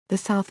The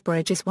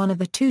Southbridge is one of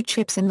the two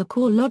chips in the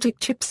core logic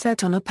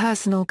chipset on a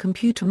personal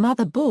computer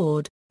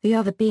motherboard, the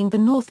other being the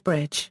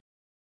Northbridge.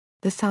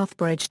 The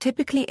Southbridge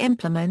typically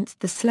implements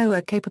the slower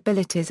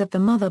capabilities of the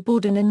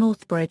motherboard in a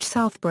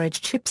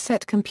Northbridge-Southbridge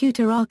chipset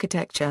computer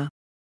architecture.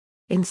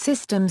 In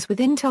systems with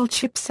Intel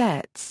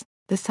chipsets,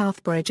 the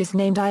Southbridge is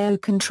named I/O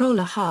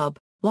Controller Hub,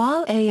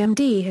 while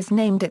AMD has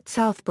named it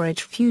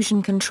Southbridge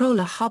Fusion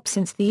Controller Hub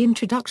since the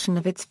introduction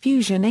of its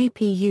Fusion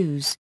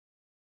APUs.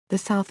 The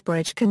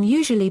Southbridge can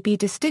usually be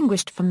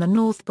distinguished from the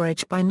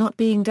Northbridge by not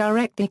being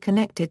directly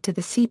connected to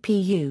the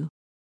CPU.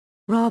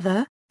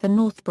 Rather, the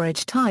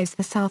Northbridge ties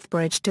the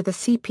Southbridge to the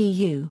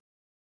CPU.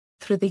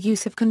 Through the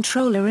use of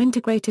controller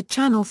integrated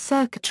channel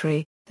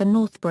circuitry, the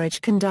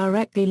Northbridge can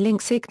directly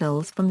link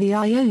signals from the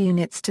I/O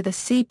units to the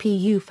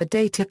CPU for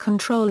data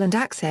control and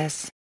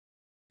access.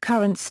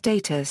 Current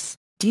status: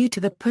 due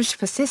to the push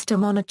for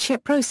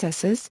system-on-a-chip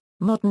processors,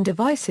 modern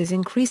devices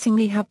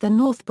increasingly have the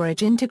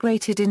Northbridge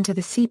integrated into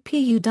the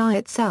CPU die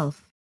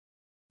itself.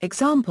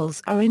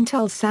 Examples are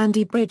Intel's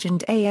Sandy Bridge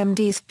and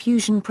AMD's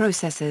Fusion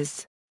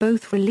processors,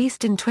 both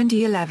released in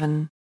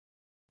 2011.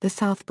 The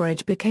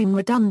Southbridge became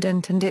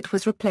redundant and it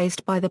was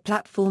replaced by the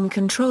Platform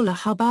Controller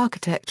Hub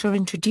architecture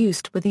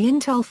introduced with the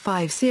Intel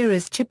 5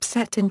 series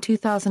chipset in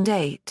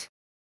 2008.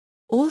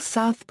 All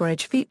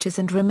Southbridge features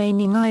and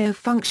remaining I/O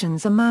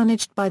functions are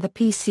managed by the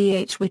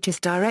PCH, which is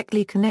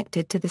directly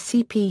connected to the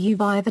CPU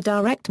via the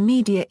Direct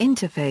Media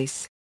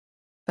Interface.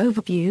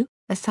 Overview: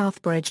 a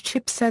Southbridge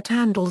chipset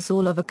handles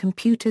all of a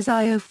computer's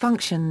I/O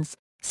functions,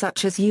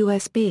 such as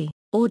USB,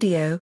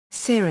 audio,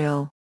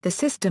 serial, the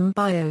system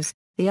BIOS,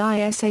 the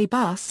ISA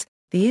bus,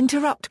 the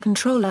interrupt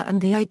controller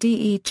and the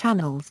IDE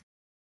channels.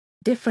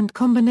 Different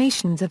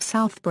combinations of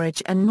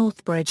Southbridge and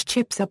Northbridge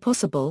chips are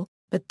possible,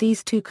 but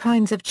these two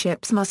kinds of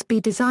chips must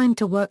be designed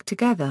to work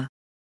together.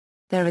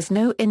 There is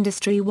no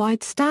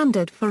industry-wide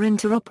standard for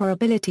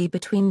interoperability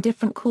between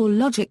different core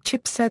logic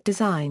chipset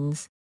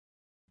designs.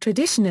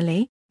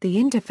 Traditionally, the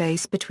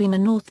interface between a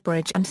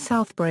Northbridge and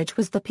Southbridge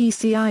was the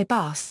PCI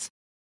bus.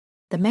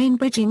 The main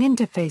bridging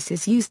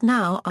interfaces used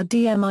now are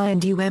DMI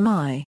and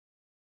UMI.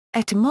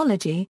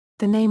 Etymology: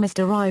 the name is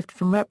derived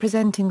from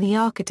representing the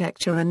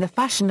architecture and the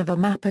fashion of a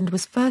map and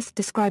was first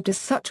described as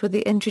such with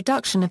the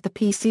introduction of the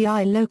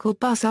PCI local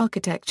bus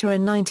architecture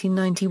in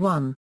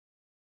 1991.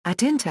 At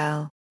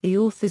Intel, the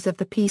authors of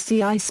the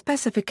PCI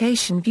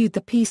specification viewed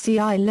the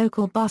PCI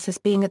local bus as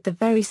being at the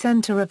very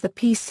center of the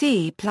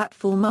PC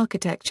platform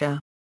architecture.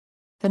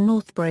 The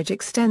Northbridge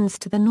extends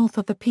to the north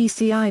of the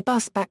PCI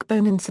bus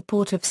backbone in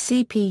support of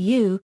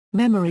CPU,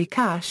 memory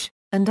cache,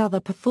 and other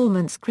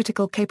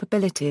performance-critical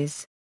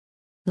capabilities.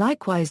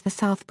 Likewise, the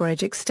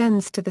Southbridge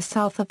extends to the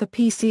south of the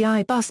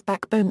PCI bus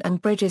backbone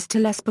and bridges to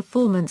less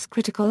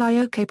performance-critical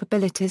I/O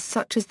capabilities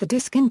such as the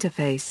disk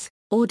interface,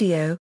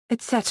 audio,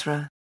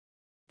 etc.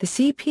 The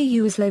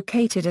CPU is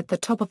located at the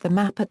top of the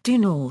map at due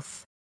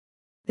north.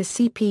 The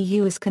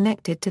CPU is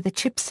connected to the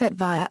chipset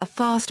via a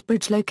fast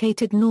bridge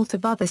located north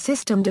of other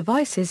system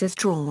devices as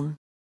drawn.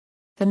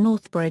 The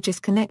Northbridge is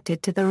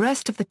connected to the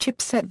rest of the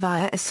chipset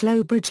via a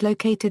slow bridge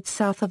located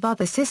south of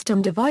other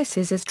system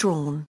devices as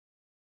drawn.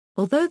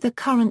 Although the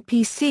current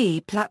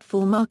PC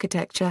platform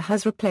architecture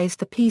has replaced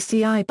the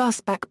PCI bus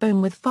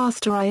backbone with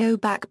faster I/O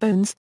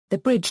backbones, the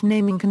bridge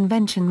naming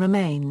convention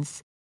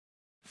remains.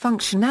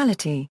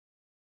 Functionality: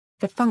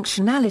 the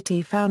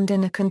functionality found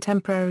in a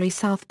contemporary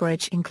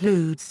Southbridge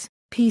includes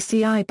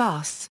PCI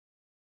bus.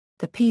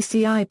 The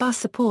PCI bus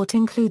support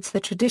includes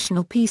the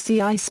traditional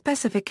PCI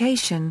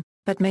specification,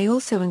 but may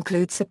also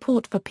include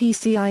support for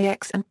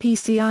PCIX and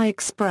PCI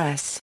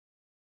Express.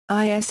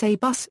 ISA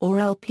bus or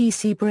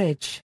LPC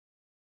bridge.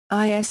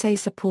 ISA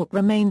support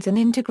remains an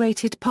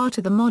integrated part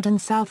of the modern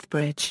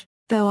Southbridge,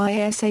 though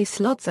ISA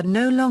slots are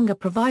no longer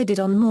provided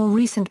on more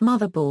recent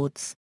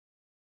motherboards.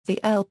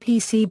 The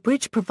LPC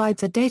bridge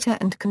provides a data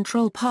and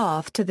control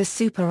path to the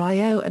Super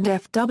I/O and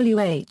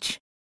FWH.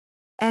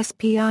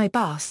 SPI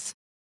bus.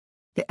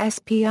 The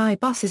SPI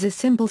bus is a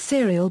simple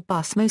serial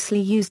bus mostly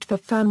used for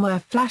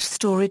firmware flash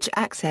storage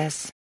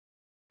access.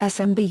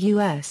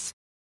 SMBUS.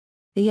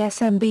 The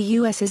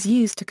SMBUS is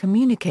used to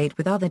communicate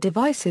with other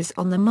devices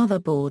on the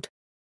motherboard.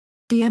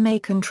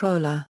 Dma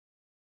Controller.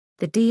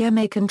 The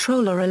Dma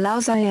Controller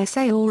allows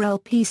ISA or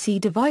LPC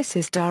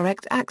devices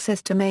direct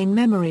access to main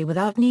memory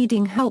without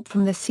needing help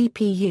from the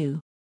CPU.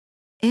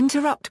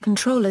 Interrupt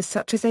controllers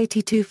such as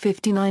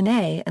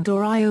 8259A and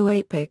or IO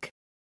APIC.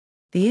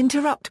 The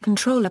interrupt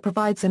controller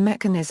provides a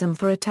mechanism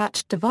for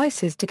attached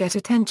devices to get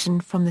attention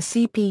from the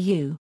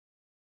CPU.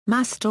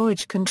 Mass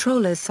storage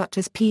controllers such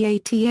as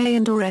PATA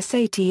and or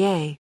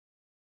SATA.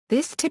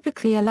 This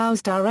typically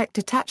allows direct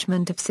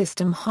attachment of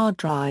system hard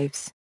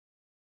drives.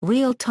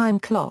 Real-time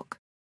clock.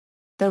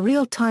 The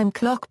real-time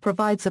clock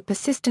provides a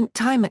persistent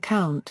time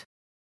account.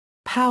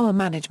 Power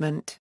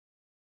management.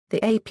 The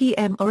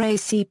APM or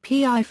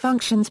ACPI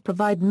functions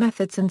provide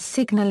methods and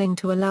signaling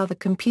to allow the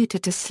computer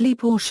to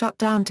sleep or shut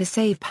down to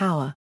save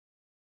power.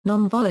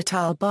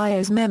 Non-volatile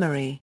BIOS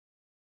memory.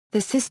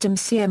 The system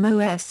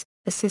CMOS,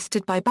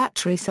 assisted by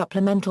battery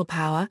supplemental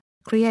power,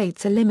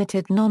 creates a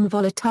limited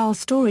non-volatile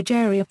storage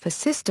area for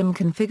system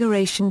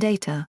configuration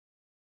data.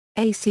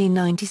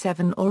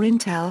 AC97 or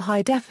Intel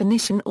High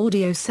Definition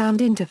Audio Sound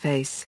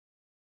Interface.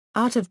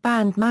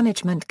 Out-of-band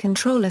management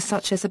controller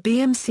such as a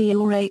BMC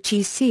or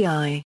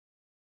HECI.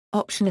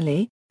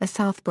 Optionally, a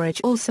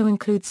Southbridge also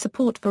includes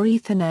support for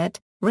Ethernet,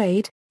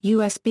 RAID,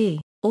 USB,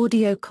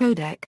 audio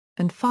codec,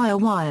 and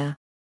FireWire.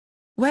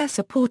 Where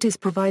support is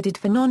provided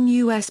for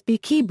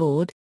non-USB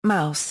keyboard,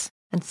 mouse,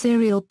 and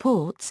serial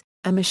ports,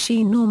 a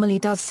machine normally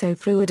does so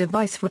through a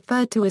device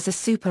referred to as a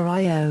Super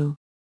I/O.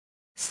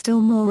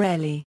 Still more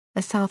rarely,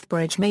 a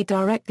Southbridge may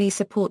directly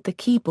support the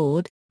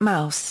keyboard,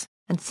 mouse,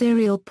 and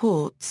serial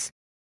ports.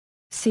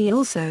 See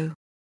also: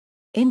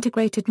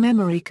 Integrated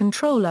Memory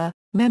Controller,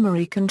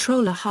 Memory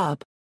Controller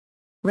Hub.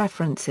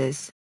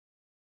 References.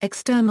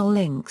 External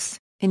links: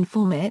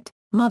 Informit,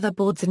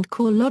 Motherboards and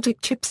Core Logic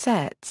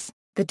Chipsets,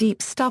 The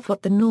Deep Stuff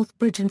What the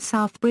Northbridge and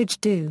Southbridge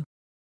Do.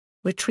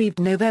 Retrieved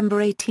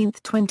November 18,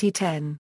 2010.